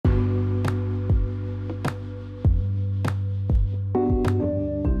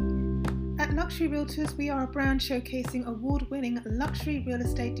Luxury Realtors, we are a brand showcasing award-winning luxury real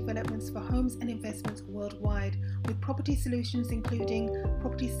estate developments for homes and investments worldwide, with property solutions including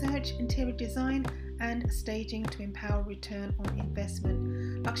property search, interior design, and staging to empower return on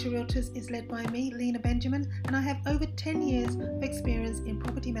investment. Luxury Realtors is led by me, Lena Benjamin, and I have over 10 years of experience in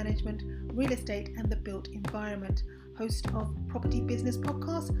property management, real estate, and the built environment. Host of Property Business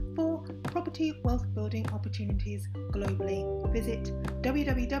Podcast for property wealth building opportunities globally. Visit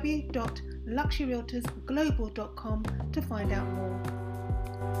www.luxuryrealtorsglobal.com to find out more.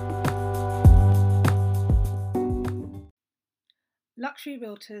 Luxury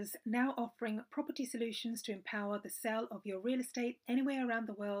Realtors now offering property solutions to empower the sale of your real estate anywhere around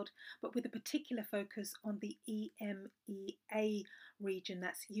the world, but with a particular focus on the EMEA region,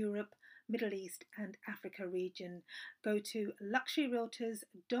 that's Europe, Middle East and Africa region. Go to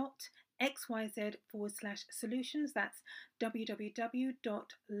luxuryrealtors.xyz/solutions. That's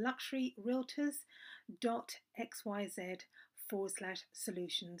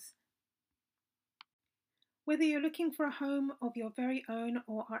www.luxuryrealtors.xyz/solutions. Whether you're looking for a home of your very own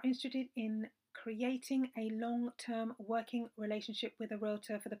or are interested in creating a long-term working relationship with a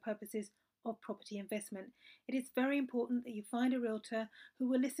realtor for the purposes of property investment, it is very important that you find a realtor who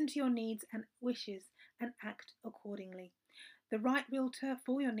will listen to your needs and wishes and act accordingly. The right realtor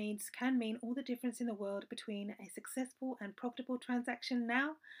for your needs can mean all the difference in the world between a successful and profitable transaction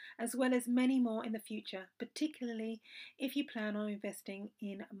now, as well as many more in the future, particularly if you plan on investing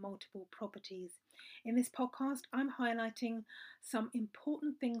in multiple properties. In this podcast, I'm highlighting some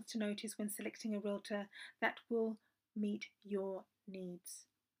important things to notice when selecting a realtor that will meet your needs.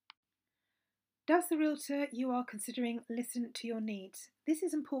 Does the realtor you are considering listen to your needs? This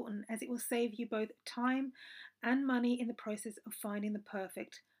is important as it will save you both time and money in the process of finding the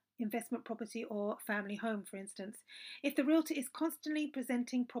perfect investment property or family home, for instance. If the realtor is constantly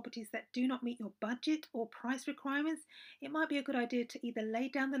presenting properties that do not meet your budget or price requirements, it might be a good idea to either lay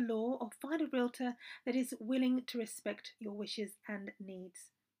down the law or find a realtor that is willing to respect your wishes and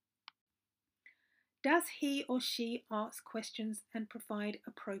needs. Does he or she ask questions and provide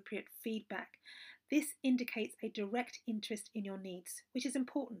appropriate feedback? This indicates a direct interest in your needs, which is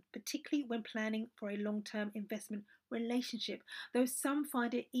important, particularly when planning for a long-term investment relationship, though some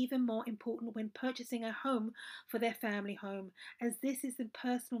find it even more important when purchasing a home for their family home, as this is a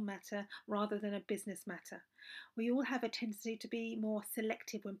personal matter rather than a business matter. We all have a tendency to be more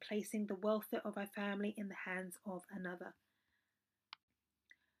selective when placing the welfare of our family in the hands of another.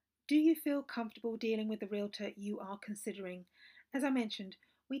 Do you feel comfortable dealing with the realtor you are considering? As I mentioned,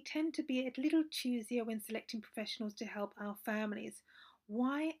 we tend to be a little choosier when selecting professionals to help our families.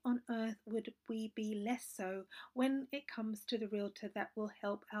 Why on earth would we be less so when it comes to the realtor that will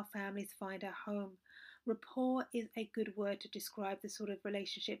help our families find a home? Rapport is a good word to describe the sort of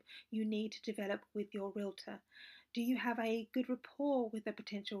relationship you need to develop with your realtor. Do you have a good rapport with a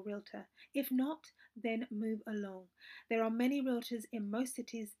potential realtor? If not, then move along. There are many realtors in most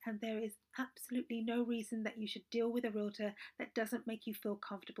cities, and there is absolutely no reason that you should deal with a realtor that doesn't make you feel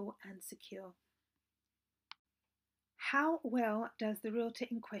comfortable and secure. How well does the realtor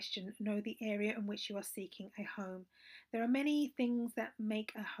in question know the area in which you are seeking a home? There are many things that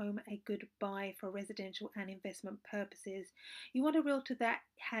make a home a good buy for residential and investment purposes. You want a realtor that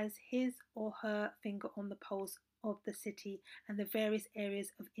has his or her finger on the pulse of the city and the various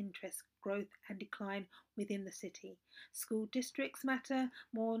areas of interest, growth and decline within the city. School districts matter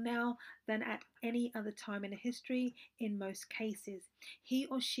more now than at any other time in history in most cases. He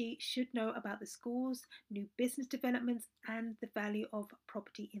or she should know about the schools, new business developments and the value of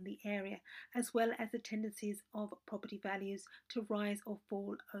property in the area, as well as the tendencies of property values to rise or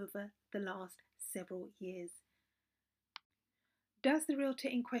fall over the last several years. Does the realtor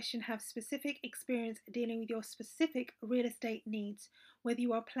in question have specific experience dealing with your specific real estate needs, whether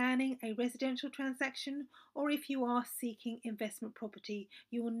you are planning a residential transaction or if you are seeking investment property?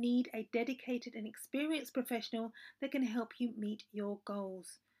 You will need a dedicated and experienced professional that can help you meet your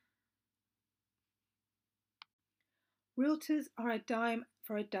goals. Realtors are a dime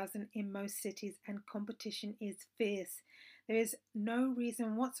for a dozen in most cities and competition is fierce. There is no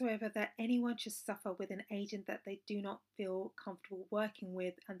reason whatsoever that anyone should suffer with an agent that they do not feel comfortable working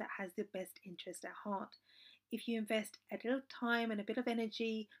with and that has the best interest at heart. If you invest a little time and a bit of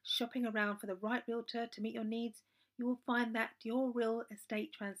energy shopping around for the right realtor to meet your needs, you will find that your real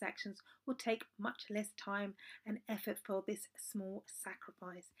estate transactions will take much less time and effort for this small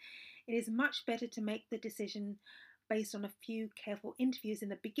sacrifice. It is much better to make the decision based on a few careful interviews in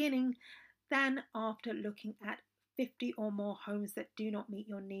the beginning than after looking at 50 or more homes that do not meet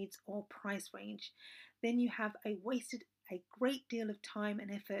your needs or price range. Then you have wasted a great deal of time and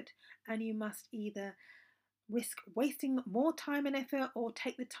effort, and you must either risk wasting more time and effort or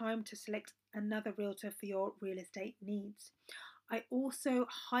take the time to select another realtor for your real estate needs. I also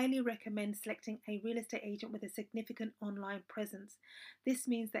highly recommend selecting a real estate agent with a significant online presence. This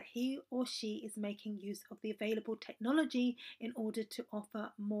means that he or she is making use of the available technology in order to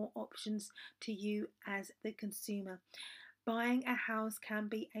offer more options to you as the consumer. Buying a house can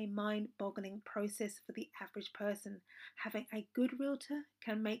be a mind-boggling process for the average person. Having a good realtor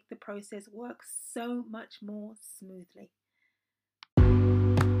can make the process work so much more smoothly.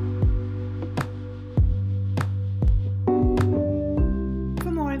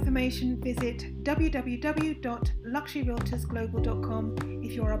 For more information, visit www.luxuryrealtorsglobal.com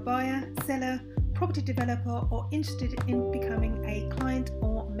if you're a buyer, seller, property developer, or interested in becoming a client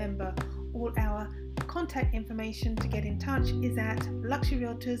or member. All our contact information to get in touch is at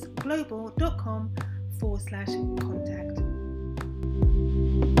luxuryrealtorsglobal.com/contact.